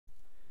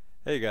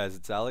Hey guys,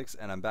 it's Alex,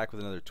 and I'm back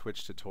with another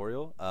Twitch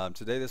tutorial.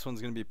 Today this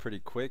one's going to be pretty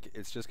quick.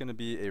 It's just going to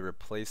be a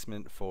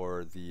replacement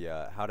for the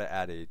how to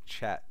add a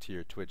chat to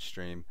your Twitch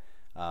stream,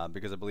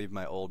 because I believe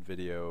my old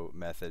video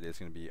method is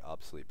going to be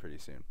obsolete pretty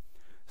soon.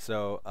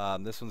 So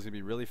this one's going to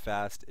be really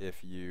fast.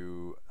 If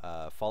you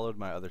followed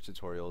my other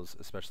tutorials,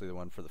 especially the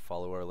one for the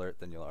follower alert,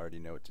 then you'll already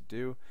know what to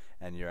do,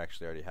 and you're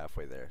actually already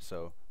halfway there.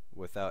 So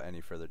without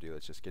any further ado,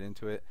 let's just get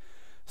into it.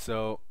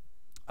 So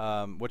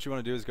what you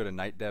want to do is go to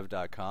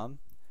nightdev.com.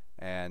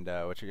 And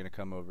what you're going to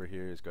come over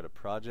here is go to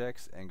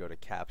projects and go to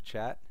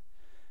CapChat,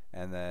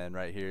 and then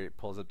right here it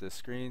pulls up this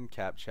screen.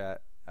 CapChat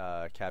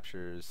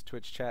captures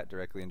Twitch chat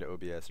directly into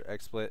OBS or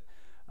XSplit.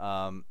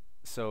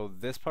 So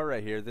this part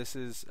right here, this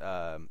is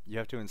you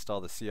have to install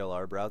the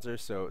CLR browser.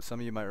 So some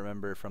of you might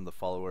remember from the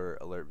follower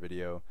alert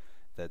video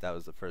that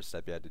was the first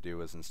step you had to do,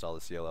 was install the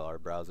CLR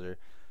browser.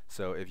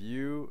 So if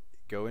you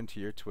go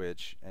into your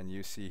Twitch and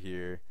you see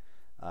here,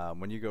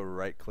 when you go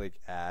right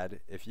click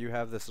add, if you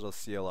have this little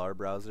CLR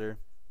browser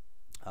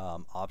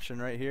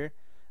option right here,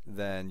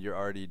 then you're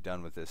already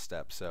done with this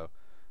step. So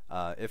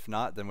if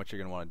not, then what you're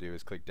going to want to do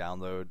is click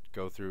download,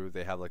 go through.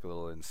 They have like a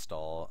little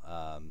install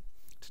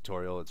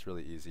tutorial. It's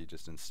really easy,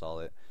 just install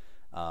it.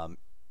 And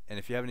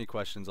if you have any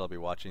questions, I'll be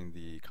watching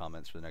the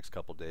comments for the next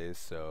couple days,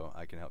 so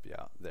I can help you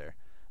out there.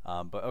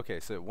 But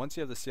okay, so once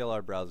you have the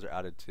CLR browser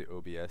added to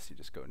OBS, you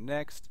just go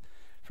next.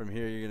 From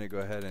here you're going to go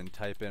ahead and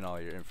type in all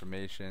your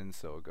information.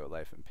 So we'll go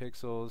life in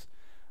pixels.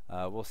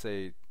 We'll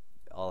say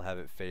I'll have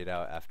it fade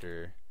out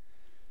after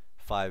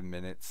 5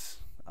 minutes.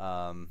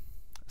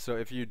 So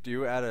if you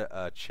do add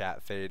a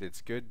chat fade,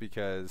 it's good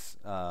because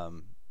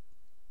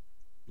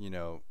you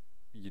know,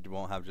 you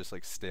won't have just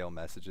like stale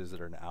messages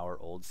that are an hour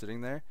old sitting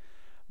there.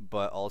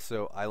 But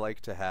also I like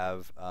to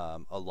have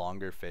a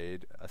longer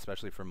fade,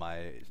 especially for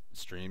my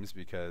streams,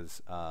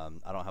 because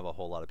I don't have a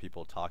whole lot of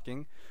people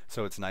talking,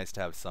 so it's nice to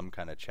have some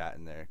kind of chat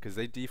in there, because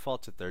they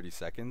default to 30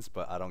 seconds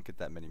but I don't get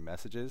that many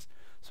messages,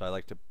 so I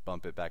like to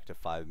bump it back to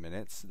 5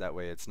 minutes. That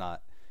way it's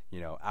not, you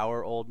know,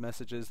 hour old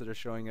messages that are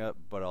showing up,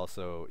 but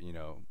also, you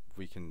know,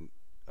 we can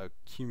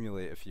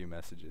accumulate a few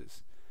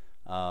messages.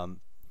 So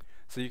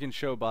you can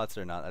show bots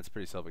or not, that's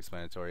pretty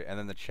self-explanatory. And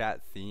then the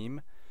chat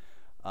theme,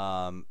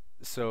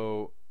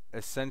 so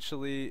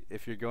essentially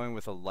if you're going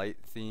with a light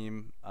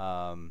theme,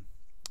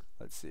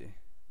 let's see,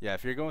 yeah,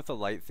 if you're going with a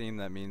light theme,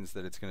 that means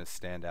that it's going to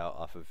stand out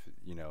off of,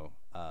 you know,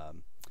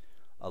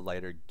 a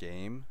lighter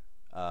game.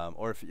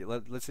 Or if you,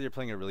 let's say you're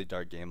playing a really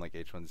dark game like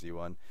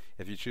H1Z1,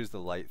 if you choose the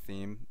light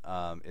theme,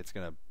 it's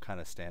going to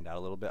kind of stand out a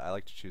little bit. I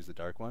like to choose the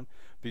dark one,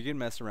 but you can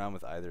mess around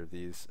with either of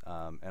these,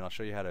 and I'll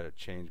show you how to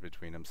change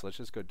between them. So let's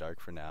just go dark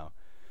for now.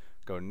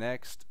 Go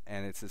next,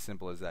 and it's as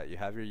simple as that. You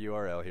have your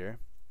URL here,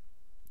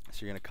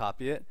 so you're going to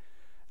copy it,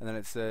 and then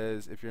it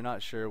says if you're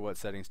not sure what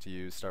settings to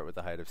use, start with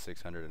a height of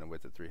 600 and a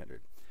width of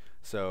 300.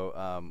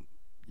 So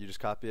you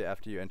just copy it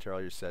after you enter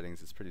all your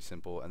settings. It's pretty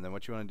simple. And then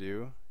what you want to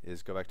do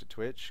is go back to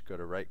Twitch, go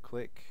to right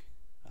click,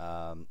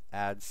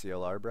 add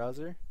CLR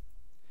browser,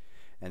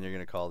 and you're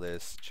going to call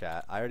this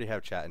chat. I already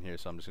have chat in here,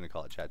 so I'm just going to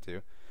call it chat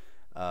 2.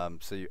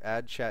 So you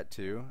add chat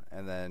 2,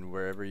 and then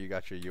wherever you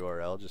got your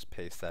URL, just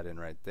paste that in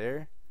right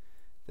there.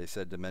 They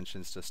said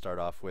dimensions to start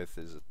off with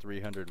is a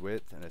 300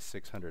 width and a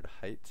 600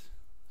 height.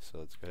 So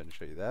let's go ahead and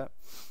show you that.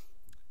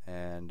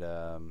 And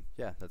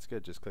yeah, that's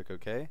good. Just click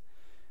OK.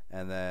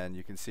 And then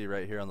you can see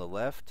right here on the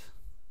left,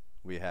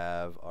 we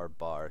have our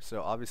bar.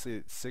 So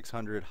obviously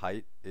 600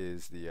 height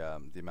is the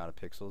amount of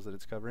pixels that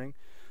it's covering.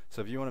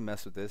 So if you want to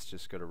mess with this,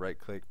 just go to right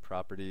click,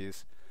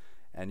 properties,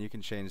 and you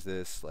can change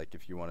this. Like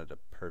if you wanted a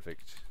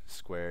perfect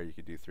square, you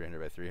could do 300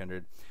 by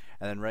 300.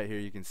 And then right here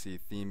you can see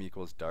theme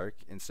equals dark.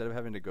 Instead of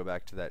having to go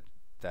back to that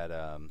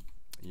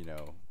you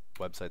know,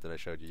 website that I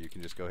showed you, you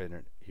can just go ahead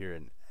and here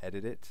and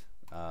edit it.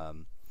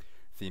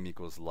 Theme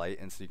equals light,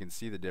 and so you can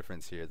see the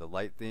difference here. The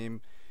light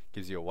theme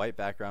gives you a white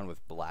background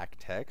with black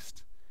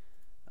text.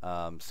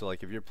 So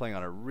like if you're playing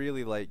on a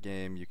really light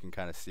game, you can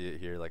kind of see it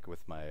here, like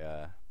with my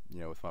you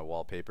know, with my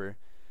wallpaper.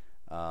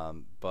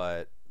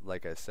 But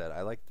like I said,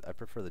 I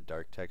prefer the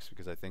dark text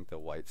because I think the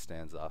white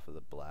stands off of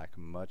the black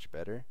much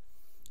better.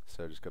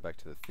 So just go back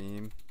to the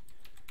theme,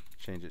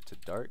 change it to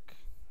dark,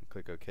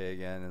 click OK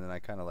again, and then I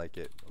kind of like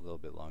it a little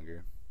bit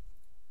longer.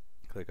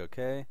 Click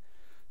OK.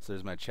 So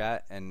there's my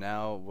chat, and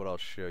now what I'll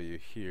show you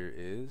here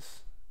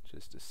is,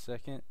 just a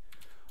second,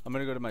 I'm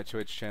going to go to my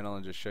Twitch channel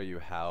and just show you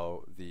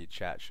how the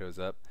chat shows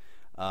up.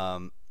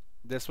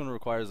 This one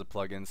requires a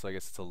plugin, so I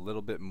guess it's a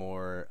little bit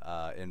more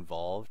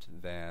involved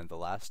than the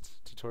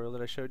last tutorial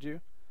that I showed you,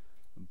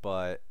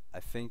 but I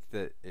think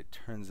that it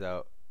turns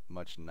out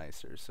much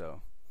nicer.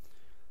 So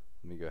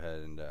let me go ahead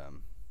and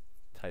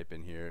type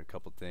in here a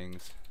couple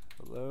things.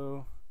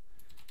 Hello,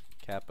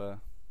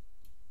 Kappa.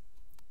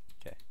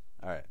 Okay,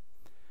 alright.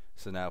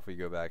 So now if we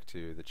go back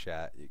to the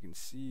chat, you can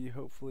see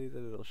hopefully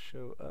that it'll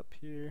show up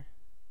here.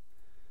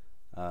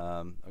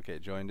 Okay,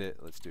 joined it.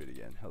 Let's do it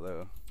again.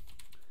 Hello,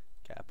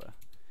 Kappa.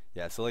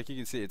 Yeah, so like you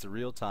can see, it's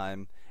real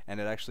time, and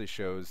it actually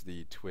shows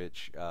the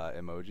Twitch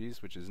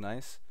emojis, which is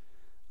nice.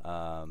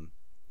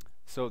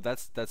 So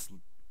that's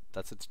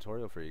a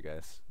tutorial for you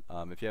guys.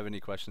 If you have any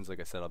questions, like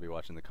I said, I'll be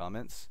watching the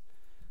comments.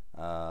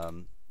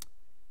 Um,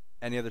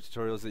 any other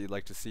tutorials that you'd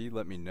like to see,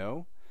 let me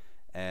know.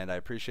 And I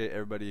appreciate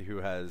everybody who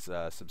has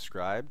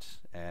subscribed,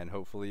 and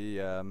hopefully,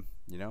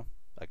 you know,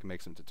 I can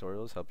make some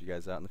tutorials, help you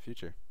guys out in the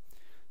future.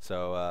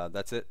 So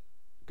that's it.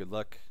 Good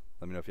luck.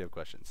 Let me know if you have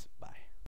questions. Bye.